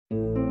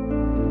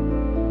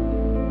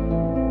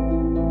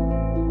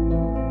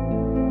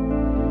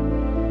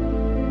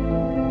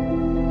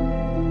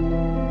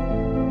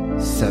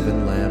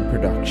Seven Lamb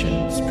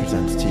Productions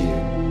presents to you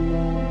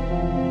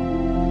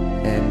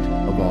End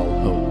of All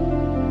Hope.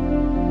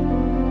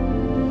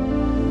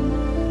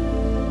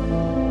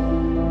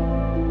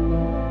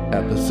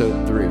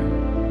 Episode 3,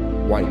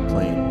 White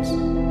Plains.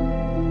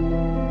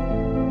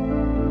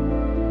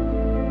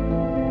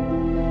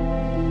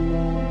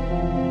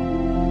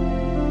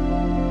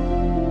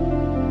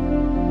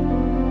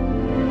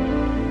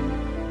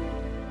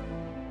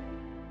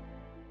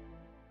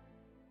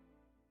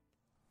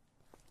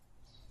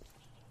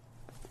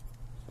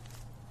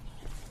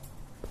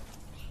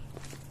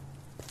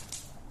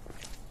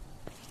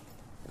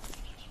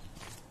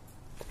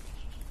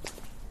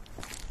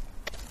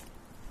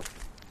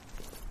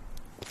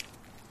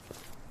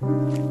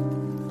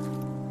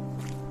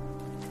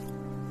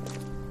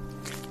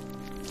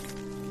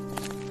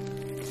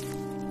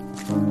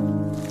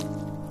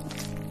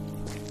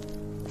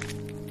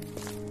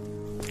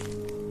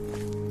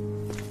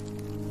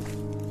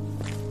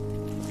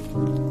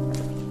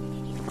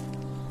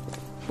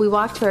 We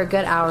walked for a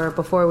good hour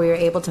before we were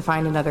able to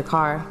find another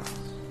car.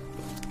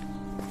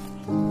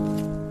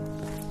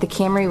 The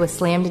Camry was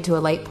slammed into a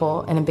light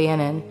pole and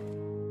abandoned.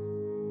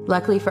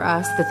 Luckily for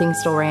us, the thing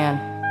still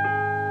ran.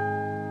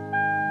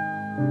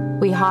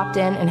 We hopped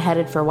in and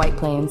headed for White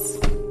Plains.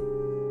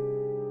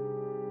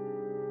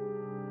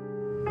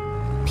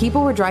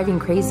 People were driving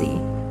crazy.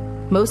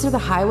 Most of the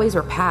highways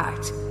were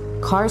packed,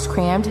 cars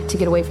crammed to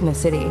get away from the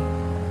city.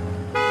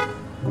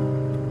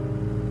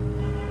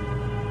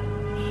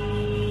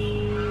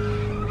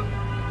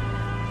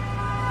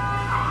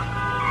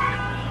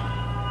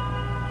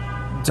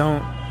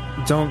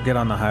 Don't get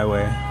on the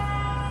highway.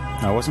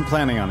 I wasn't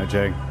planning on it,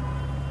 Jay.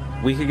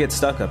 We could get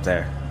stuck up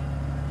there.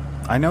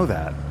 I know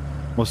that.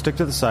 We'll stick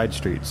to the side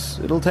streets.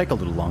 It'll take a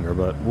little longer,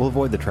 but we'll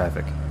avoid the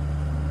traffic.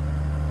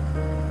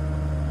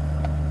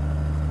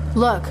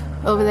 Look,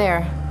 over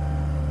there.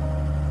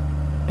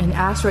 An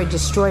asteroid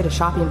destroyed a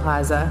shopping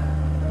plaza,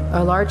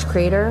 a large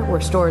crater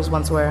where stores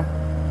once were.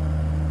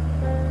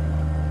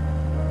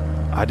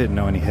 I didn't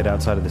know any hit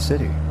outside of the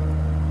city.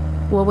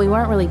 Well, we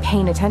weren't really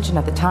paying attention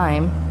at the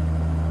time.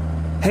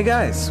 Hey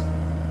guys,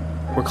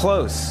 we're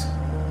close.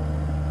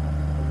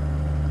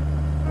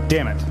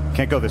 Damn it,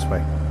 can't go this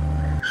way.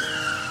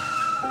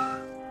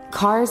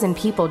 Cars and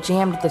people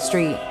jammed the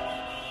street.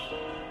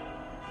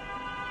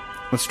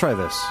 Let's try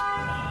this.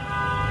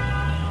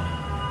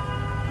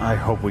 I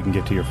hope we can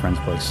get to your friend's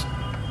place.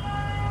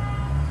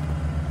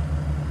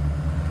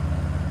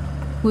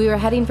 We were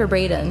heading for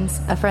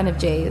Braden's, a friend of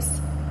Jay's.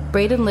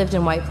 Braden lived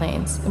in White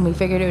Plains, and we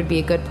figured it would be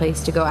a good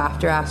place to go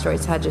after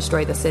asteroids had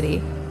destroyed the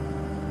city.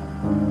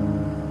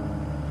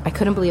 I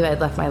couldn't believe I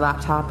had left my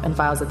laptop and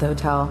files at the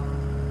hotel.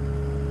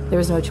 There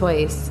was no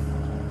choice.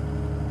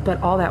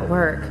 But all that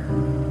work,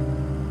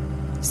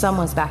 some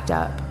was backed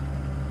up.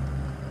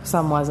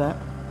 Some wasn't.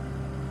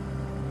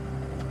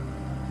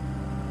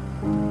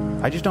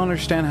 I just don't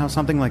understand how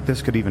something like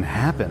this could even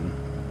happen.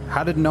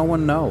 How did no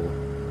one know?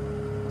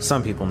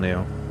 Some people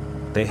knew.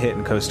 They hit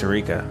in Costa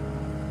Rica.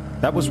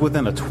 That was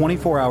within a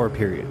 24-hour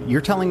period.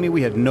 You're telling me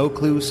we had no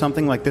clue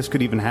something like this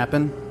could even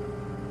happen?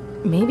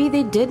 Maybe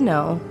they did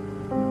know.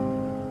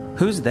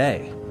 Who's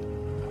they?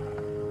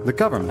 The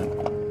government.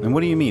 And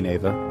what do you mean,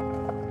 Ava?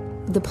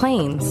 The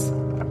planes.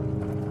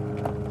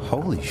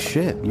 Holy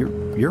shit,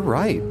 you're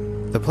right.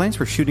 The planes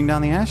were shooting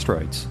down the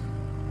asteroids.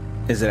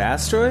 Is it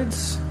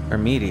asteroids or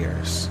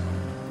meteors?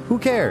 Who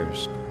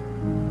cares?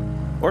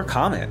 Or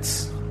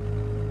comets?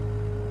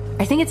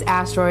 I think it's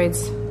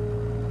asteroids.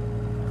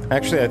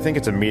 Actually, I think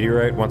it's a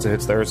meteorite once it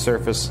hits the Earth's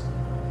surface.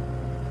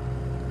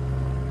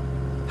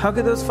 How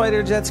could those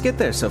fighter jets get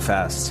there so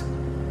fast?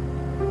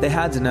 They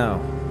had to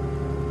know.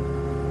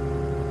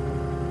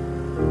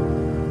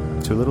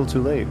 Too little,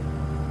 too late.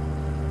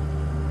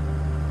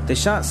 They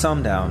shot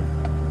some down.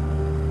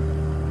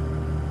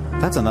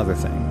 That's another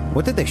thing.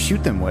 What did they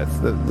shoot them with?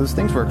 Those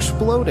things were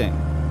exploding.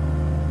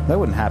 That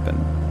wouldn't happen,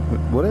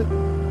 would it?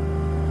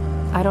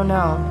 I don't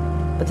know.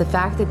 But the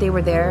fact that they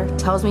were there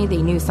tells me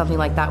they knew something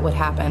like that would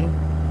happen.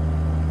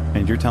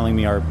 And you're telling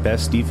me our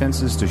best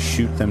defense is to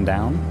shoot them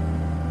down?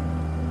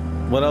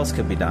 What else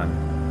could be done?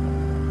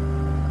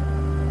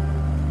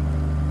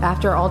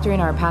 After altering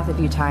our path a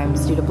few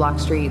times due to blocked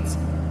streets,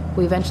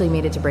 we eventually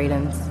made it to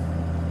Braden's.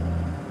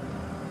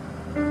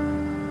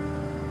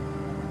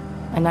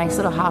 A nice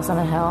little house on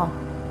a hill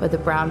with a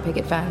brown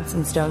picket fence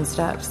and stone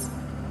steps.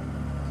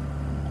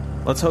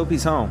 Let's hope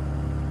he's home.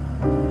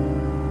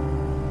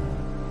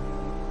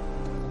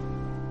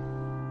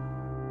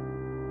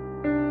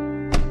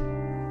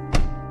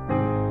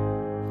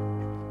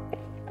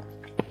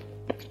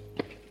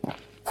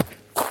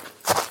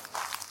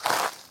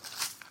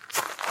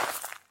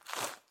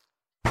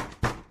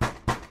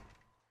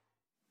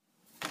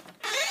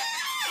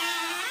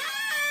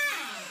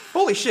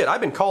 Holy shit,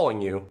 I've been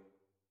calling you.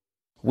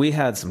 We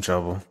had some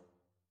trouble.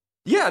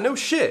 Yeah, no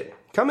shit.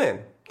 Come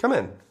in.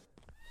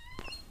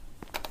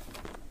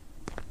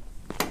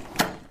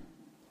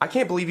 I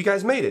can't believe you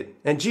guys made it.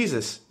 And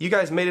Jesus, you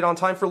guys made it on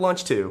time for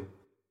lunch too.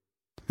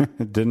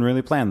 Didn't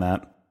really plan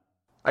that.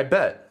 I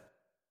bet.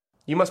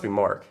 You must be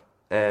Mark.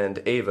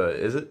 and Ava,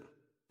 is it?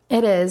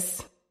 It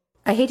is.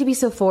 I hate to be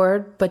so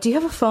forward, but do you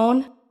have a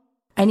phone?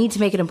 I need to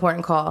make an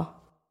important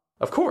call.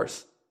 Of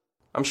course.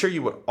 I'm sure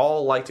you would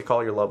all like to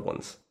call your loved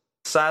ones.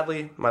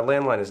 Sadly, my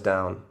landline is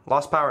down.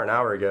 Lost power an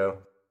hour ago.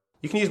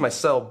 You can use my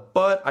cell,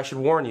 but I should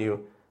warn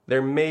you,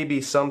 there may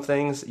be some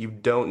things you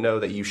don't know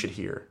that you should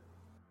hear.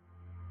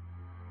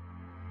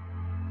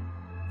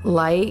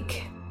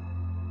 Like?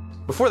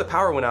 Before the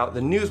power went out,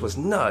 the news was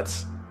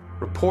nuts.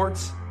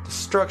 Reports,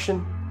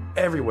 destruction,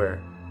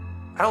 everywhere.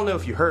 I don't know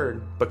if you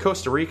heard, but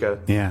Costa Rica...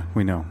 Yeah,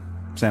 we know.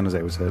 San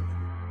Jose was hit.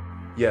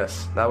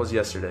 Yes, that was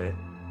yesterday.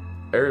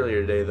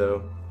 Earlier today,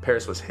 though,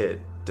 Paris was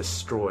hit,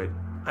 destroyed.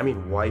 I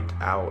mean, wiped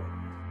out.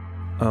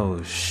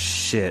 Oh,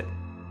 shit.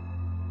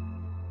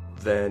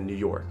 Then New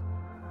York.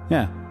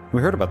 Yeah,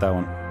 we heard about that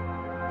one.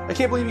 I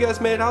can't believe you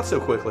guys made it out so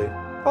quickly.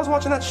 I was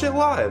watching that shit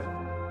live.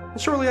 And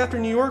shortly after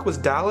New York was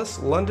Dallas,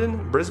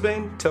 London,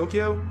 Brisbane,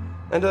 Tokyo,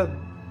 and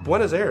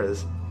Buenos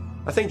Aires.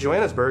 I think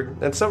Johannesburg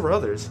and several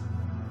others.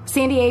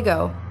 San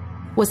Diego.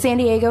 Was San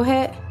Diego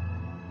hit?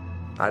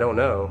 I don't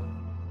know.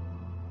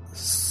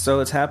 So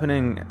it's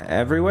happening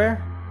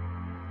everywhere?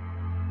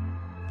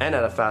 And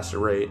at a faster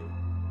rate.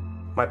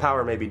 My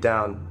power may be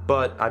down,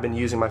 but I've been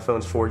using my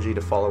phone's 4G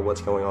to follow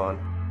what's going on.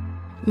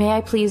 May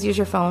I please use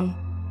your phone?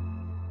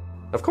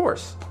 Of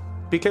course.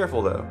 Be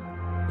careful, though.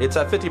 It's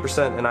at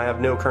 50% and I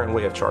have no current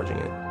way of charging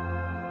it.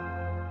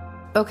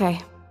 Okay.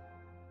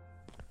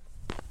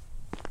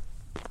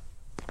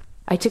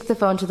 I took the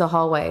phone to the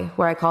hallway,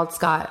 where I called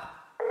Scott.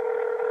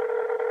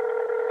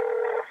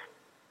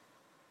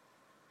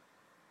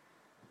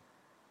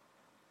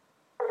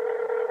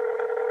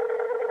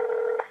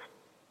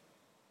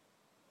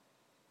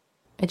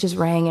 It just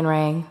rang and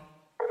rang.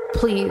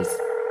 Please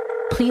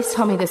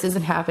tell me this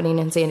isn't happening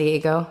in San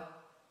Diego.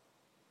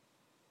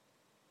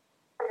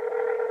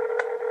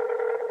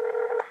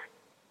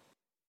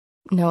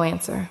 No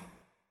answer.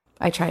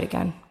 I tried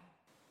again.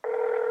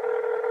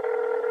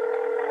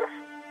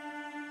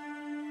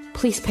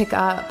 Please pick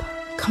up.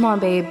 Come on,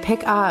 babe,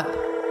 pick up.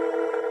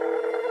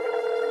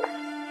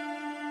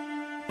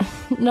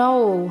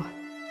 No.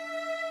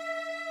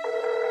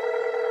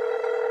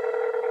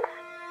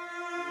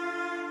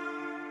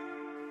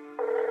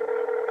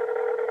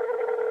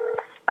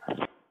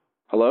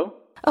 Hello?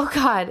 Oh,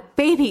 God.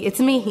 Baby, it's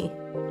me.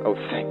 Oh,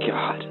 thank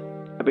God.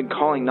 I've been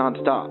calling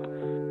nonstop.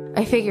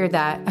 I figured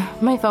that.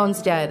 My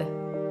phone's dead.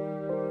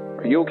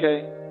 Are you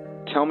okay?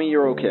 Tell me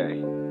you're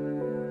okay.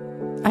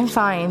 I'm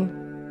fine.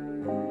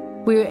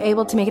 We were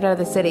able to make it out of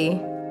the city.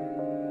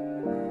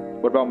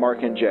 What about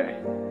Mark and Jay?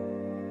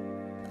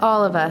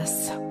 All of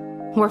us.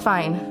 We're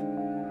fine.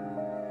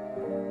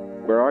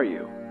 Where are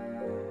you?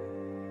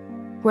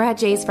 We're at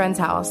Jay's friend's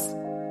house.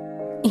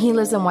 He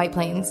lives in White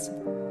Plains.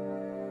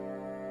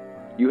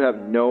 You have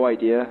no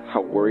idea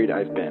how worried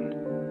I've been.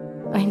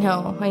 I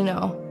know.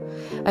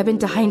 I've been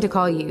dying to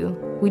call you.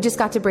 We just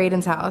got to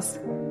Braden's house.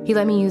 He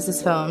let me use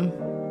his phone.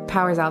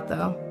 Power's out,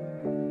 though.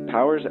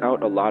 Power's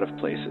out a lot of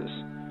places.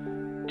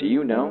 Do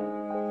you know?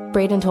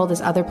 Braden told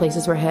us other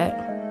places were hit.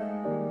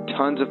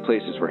 Tons of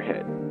places were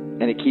hit.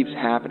 And it keeps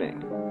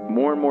happening.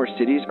 More and more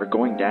cities are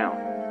going down.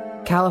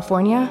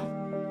 California?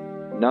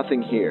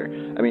 Nothing here.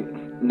 I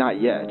mean, not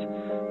yet.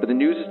 But the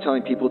news is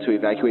telling people to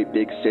evacuate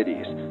big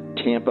cities.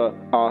 Tampa,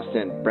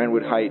 Austin,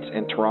 Brentwood Heights,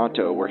 and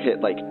Toronto were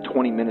hit like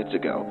 20 minutes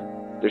ago.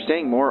 They're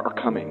saying more are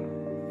coming.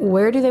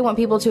 Where do they want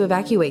people to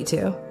evacuate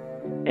to?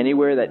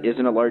 Anywhere that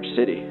isn't a large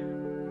city.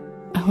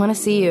 I want to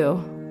see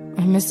you.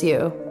 I miss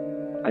you.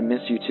 I miss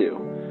you too.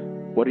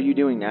 What are you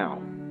doing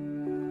now?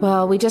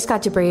 Well, we just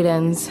got to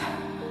Braden's.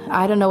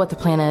 I don't know what the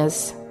plan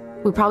is.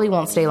 We probably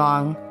won't stay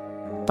long.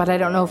 But I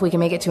don't know if we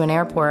can make it to an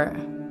airport.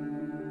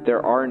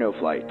 There are no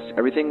flights.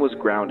 Everything was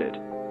grounded.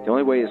 The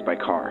only way is by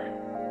car.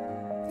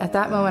 At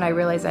that moment, I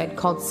realized I'd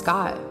called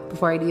Scott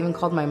before I'd even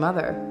called my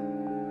mother.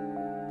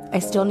 I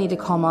still need to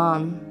call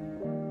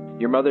Mom.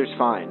 Your mother's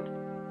fine.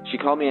 She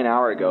called me an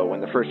hour ago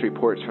when the first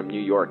reports from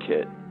New York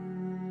hit.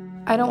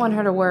 I don't want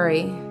her to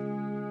worry.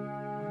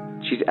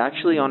 She's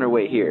actually on her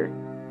way here.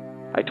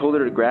 I told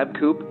her to grab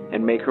Coop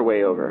and make her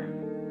way over.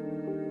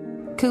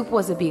 Coop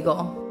was a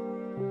beagle.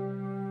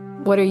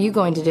 What are you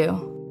going to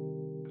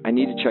do? I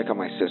need to check on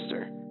my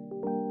sister.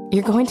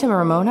 You're going to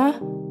Ramona?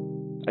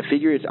 I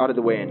figure it's out of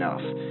the way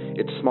enough.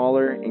 It's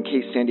smaller in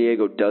case San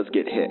Diego does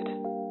get hit.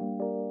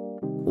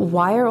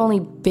 Why are only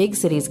big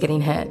cities getting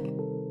hit?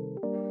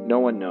 No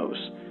one knows.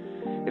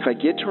 If I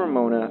get to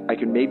Ramona, I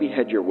can maybe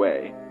head your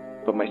way.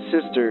 But my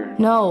sister...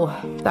 No,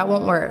 that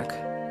won't work.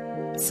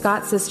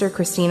 Scott's sister,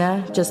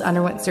 Christina, just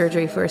underwent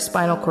surgery for a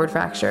spinal cord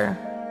fracture.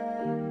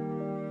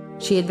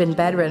 She had been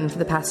bedridden for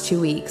the past 2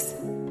 weeks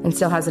and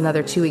still has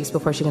another 2 weeks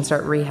before she can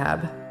start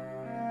rehab.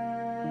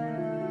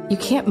 You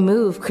can't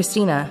move,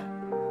 Christina.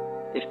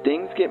 If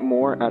things get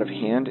more out of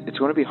hand, it's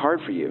going to be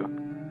hard for you.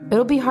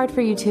 It'll be hard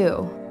for you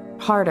too.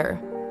 Harder.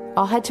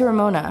 I'll head to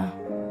Ramona.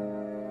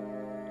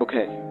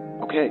 Okay.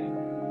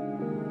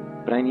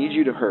 But I need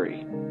you to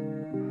hurry.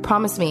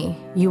 Promise me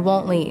you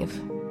won't leave.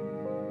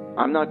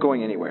 I'm not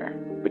going anywhere,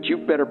 but you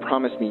better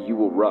promise me you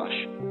will rush.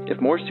 If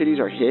more cities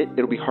are hit,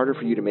 it'll be harder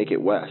for you to make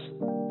it west.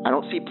 I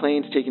don't see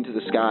planes taken to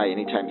the sky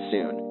anytime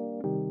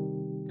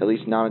soon. At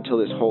least not until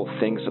this whole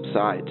thing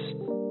subsides.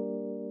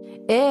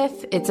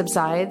 If it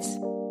subsides.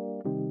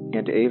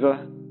 And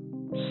Ava,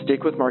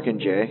 stick with Mark and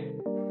Jay.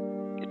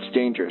 It's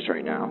dangerous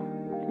right now.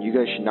 You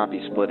guys should not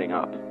be splitting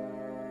up.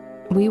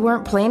 We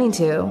weren't planning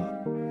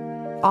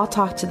to. I'll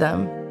talk to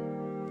them.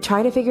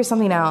 Try to figure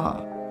something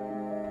out.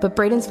 But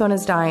Braden's phone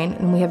is dying,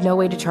 and we have no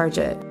way to charge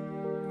it.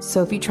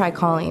 So if you try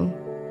calling...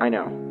 I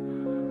know.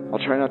 I'll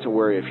try not to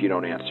worry if you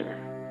don't answer,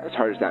 as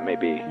hard as that may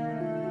be.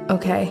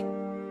 Okay.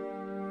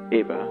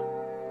 Ava,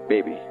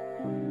 baby,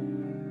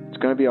 it's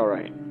gonna be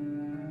alright.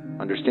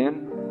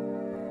 Understand?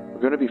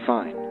 We're gonna be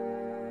fine.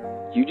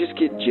 You just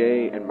get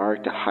Jay and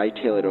Mark to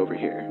hightail it over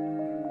here.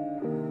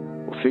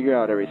 We'll figure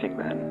out everything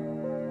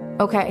then.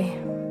 Okay.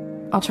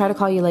 I'll try to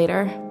call you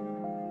later.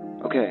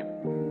 Okay.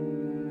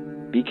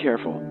 Be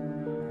careful.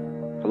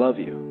 I love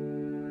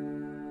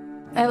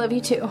you. I love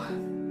you too.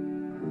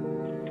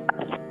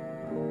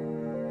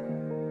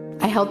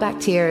 I held back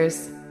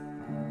tears.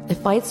 If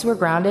flights were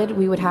grounded,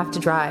 we would have to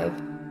drive.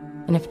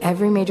 And if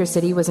every major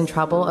city was in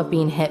trouble of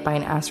being hit by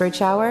an asteroid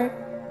shower,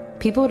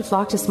 people would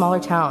flock to smaller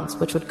towns,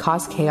 which would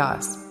cause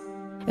chaos.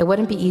 It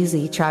wouldn't be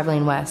easy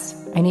traveling west.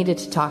 I needed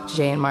to talk to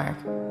Jay and Mark.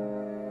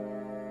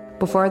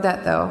 Before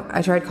that, though,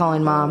 I tried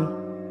calling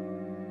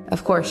Mom.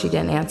 Of course, she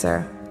didn't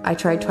answer. I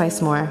tried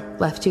twice more,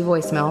 left 2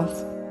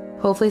 voicemails.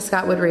 Hopefully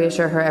Scott would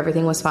reassure her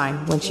everything was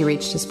fine when she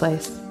reached his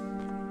place.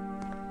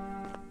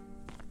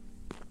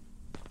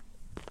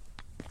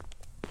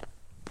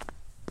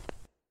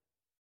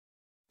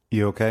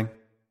 You okay?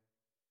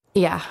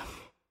 Yeah.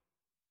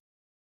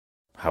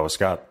 How is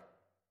Scott?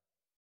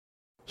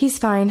 He's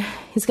fine.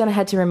 He's gonna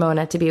head to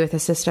Ramona to be with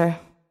his sister.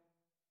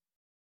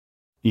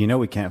 You know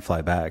we can't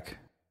fly back.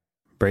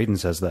 Braden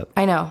says that.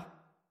 I know.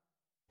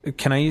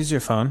 Can I use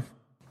your phone?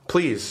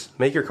 Please,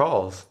 make your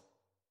calls.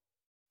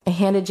 I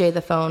handed Jay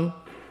the phone,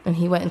 and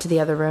he went into the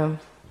other room.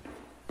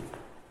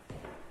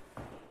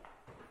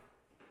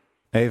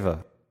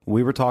 Ava,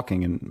 we were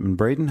talking, and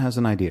Braden has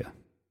an idea.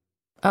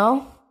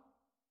 Oh?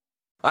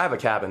 I have a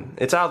cabin.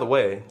 It's out of the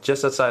way,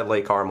 just outside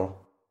Lake Carmel.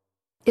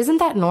 Isn't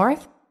that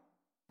north?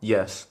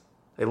 Yes,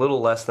 a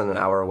little less than an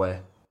hour away.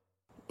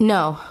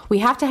 No, we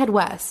have to head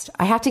west.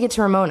 I have to get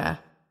to Ramona.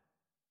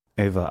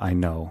 Ava, I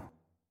know.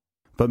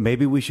 But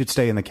maybe we should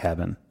stay in the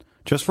cabin.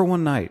 Just for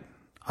one night.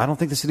 I don't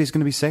think the city's going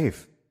to be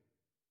safe.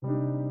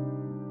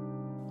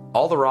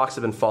 All the rocks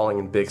have been falling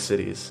in big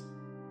cities.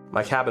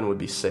 My cabin would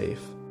be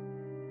safe.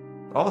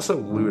 Also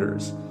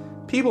looters.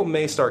 People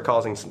may start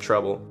causing some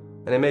trouble,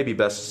 and it may be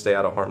best to stay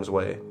out of harm's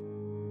way.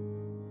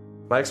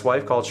 My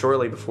ex-wife called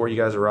shortly before you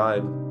guys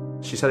arrived.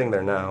 She's heading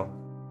there now.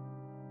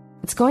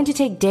 It's going to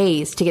take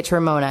days to get to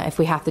Ramona if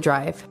we have to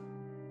drive.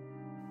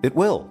 It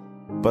will,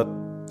 but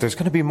there's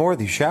going to be more of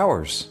these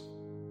showers.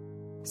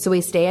 So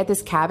we stay at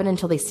this cabin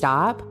until they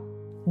stop?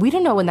 We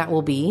don't know when that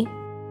will be.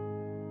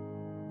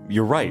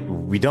 You're right,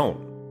 we don't.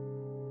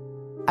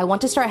 I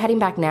want to start heading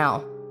back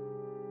now.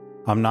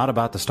 I'm not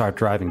about to start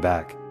driving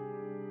back.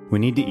 We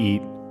need to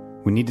eat.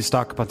 We need to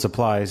stock up on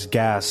supplies,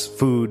 gas,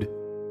 food.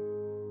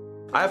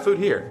 I have food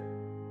here.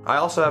 I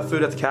also have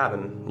food at the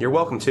cabin. You're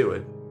welcome to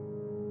it.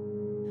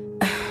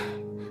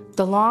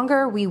 The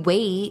longer we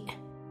wait...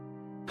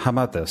 How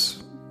about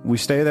this? We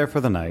stay there for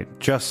the night.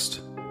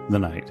 Just the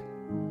night.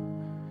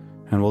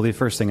 And we'll leave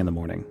first thing in the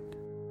morning.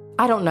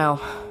 I don't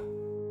know.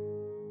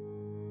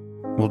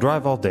 We'll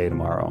drive all day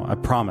tomorrow, I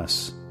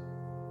promise.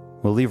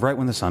 We'll leave right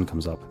when the sun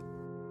comes up.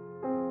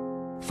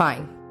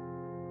 Fine.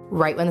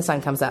 Right when the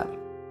sun comes up.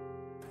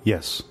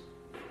 Yes.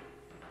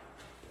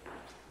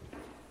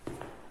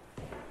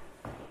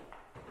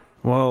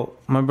 Well,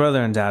 my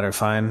brother and dad are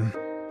fine.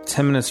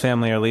 Tim and his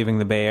family are leaving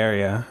the Bay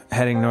Area,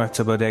 heading north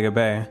to Bodega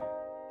Bay.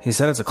 He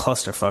said it's a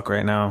clusterfuck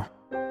right now.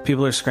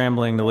 People are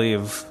scrambling to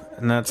leave,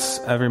 and that's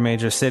every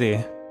major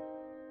city.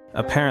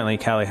 Apparently,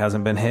 Cali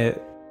hasn't been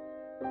hit.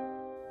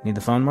 Need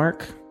the phone,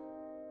 Mark?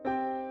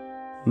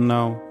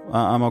 No,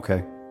 I'm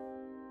okay.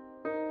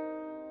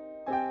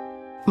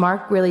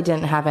 Mark really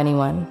didn't have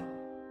anyone.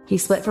 He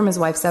split from his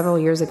wife several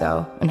years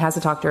ago and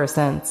hasn't talked to her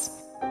since.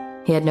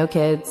 He had no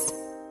kids,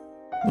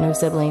 no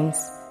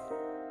siblings.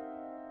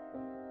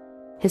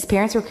 His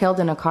parents were killed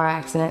in a car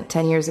accident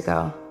 10 years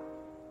ago.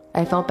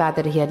 I felt bad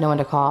that he had no one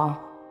to call.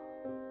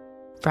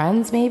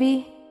 Friends,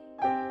 maybe?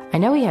 I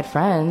know he had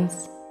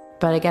friends,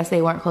 but I guess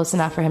they weren't close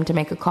enough for him to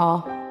make a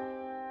call.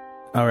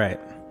 All right,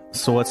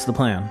 so what's the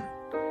plan?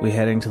 We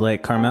heading to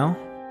Lake Carmel?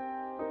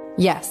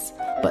 Yes,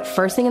 but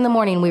first thing in the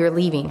morning we were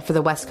leaving for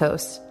the West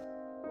Coast.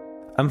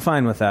 I'm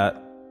fine with that.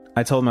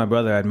 I told my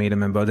brother I'd meet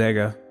him in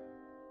Bodega.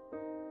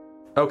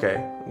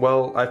 Okay,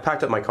 well, I've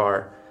packed up my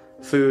car.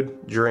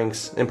 Food,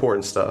 drinks,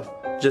 important stuff,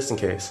 just in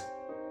case.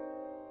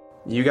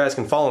 You guys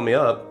can follow me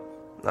up.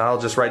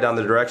 I'll just write down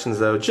the directions,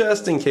 though,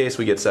 just in case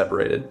we get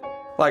separated.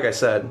 Like I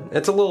said,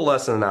 it's a little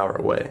less than an hour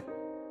away.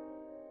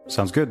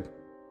 Sounds good.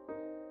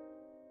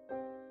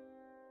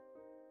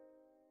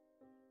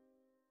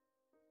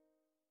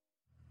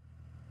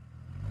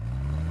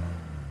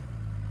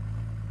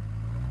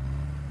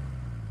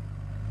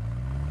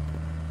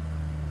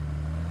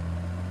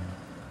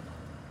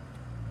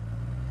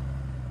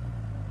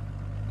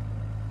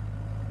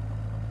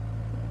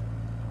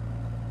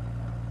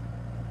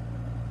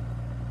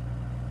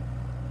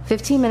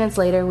 15 minutes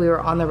later, we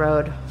were on the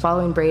road,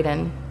 following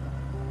Braden.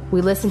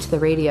 We listened to the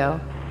radio.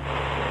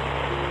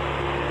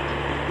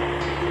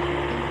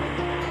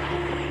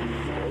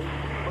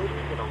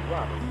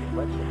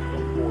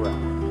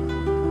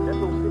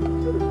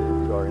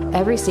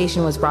 Every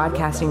station was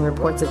broadcasting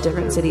reports of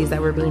different cities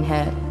that were being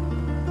hit.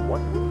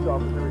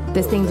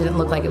 This thing didn't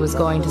look like it was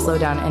going to slow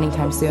down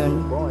anytime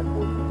soon.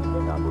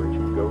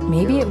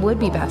 Maybe it would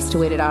be best to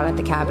wait it out at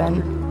the cabin,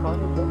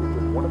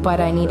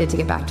 but I needed to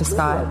get back to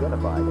Scott.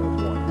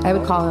 I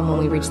would call him when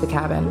we reached the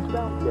cabin,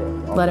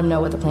 let him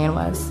know what the plan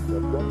was.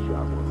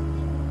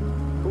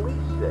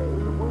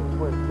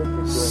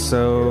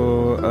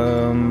 So,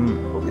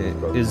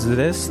 is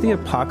this the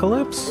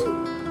apocalypse?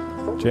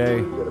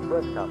 Jay,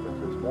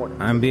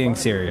 I'm being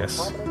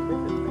serious.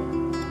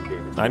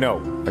 I know.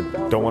 I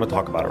don't want to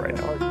talk about it right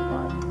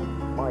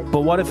now.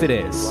 But what if it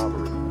is?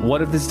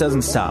 What if this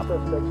doesn't stop?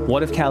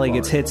 What if Callie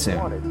gets hit soon?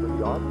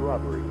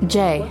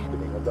 Jay.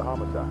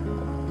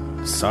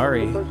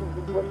 Sorry.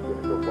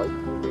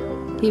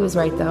 He was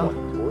right, though.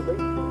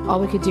 All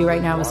we could do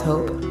right now is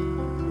hope.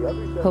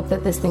 Hope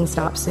that this thing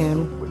stops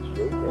soon.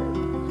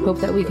 Hope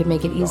that we could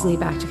make it easily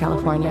back to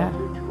California.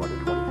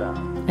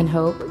 And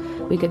hope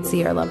we could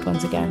see our loved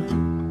ones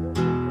again.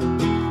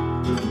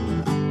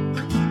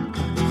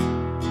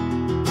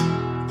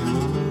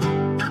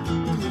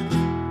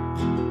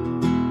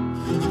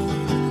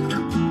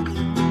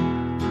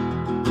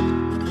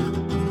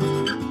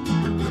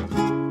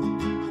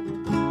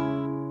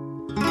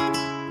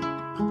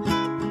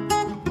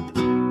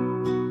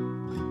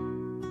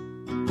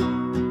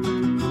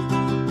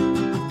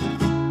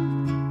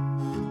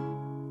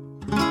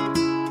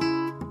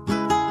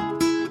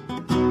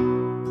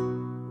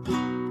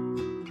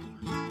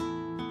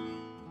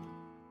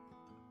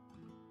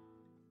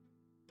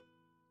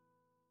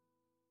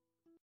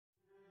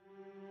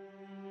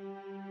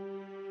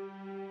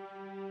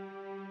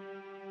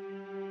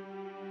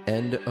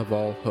 End of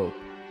All Hope,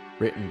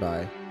 written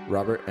by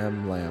Robert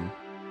M. Lamb,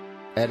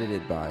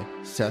 edited by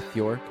Seth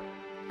York,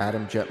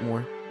 Adam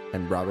Jetmore,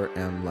 and Robert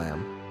M.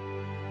 Lamb.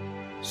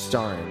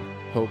 Starring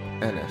Hope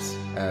Ennis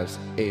as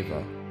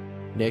Ava,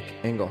 Nick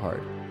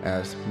Engelhard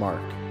as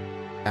Mark,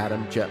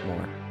 Adam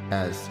Jetmore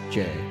as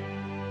Jay.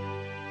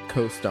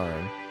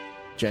 Co-starring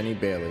Jenny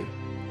Bailey,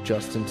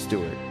 Justin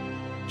Stewart,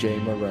 Jay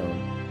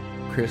Marone,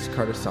 Chris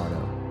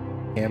Cardasano,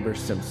 Amber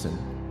Simpson,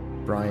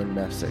 Brian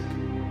Messick,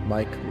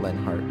 Mike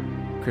Lenhart,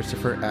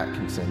 Christopher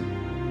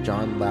Atkinson,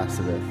 John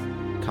Lasseter,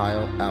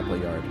 Kyle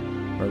Appleyard,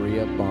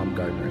 Maria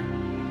Baumgartner,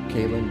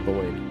 Kaylin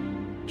Boyd,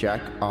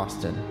 Jack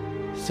Austin,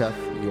 Seth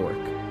York,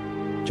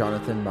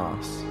 Jonathan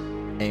Moss,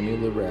 Amy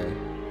LeRae,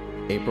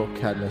 April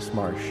Cadmus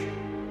Marsh,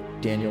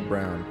 Daniel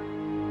Brown,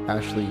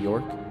 Ashley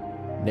York,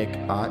 Nick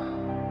Ott,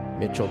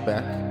 Mitchell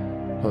Beck,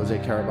 Jose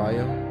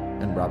Caraballo,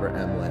 and Robert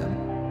M. Lamb.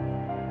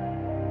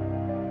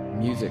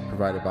 Music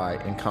provided by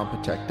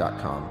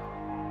Incompetech.com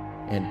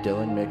and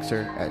Dylan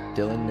Mixer at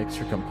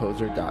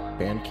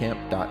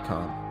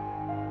dylanmixercomposer.bandcamp.com.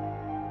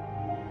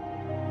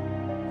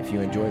 If you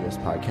enjoy this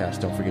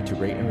podcast, don't forget to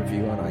rate and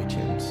review on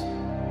iTunes.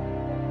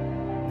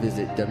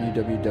 Visit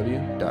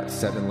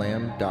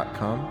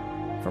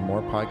www.sevenlamb.com for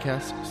more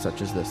podcasts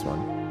such as this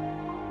one.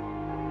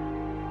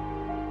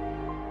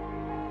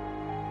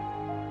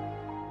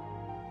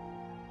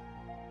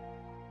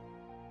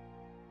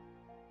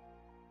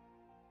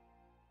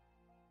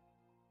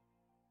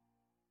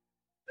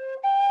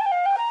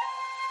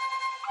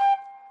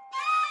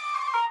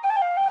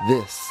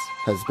 This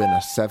has been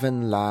a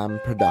 7 Lamb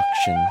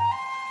production.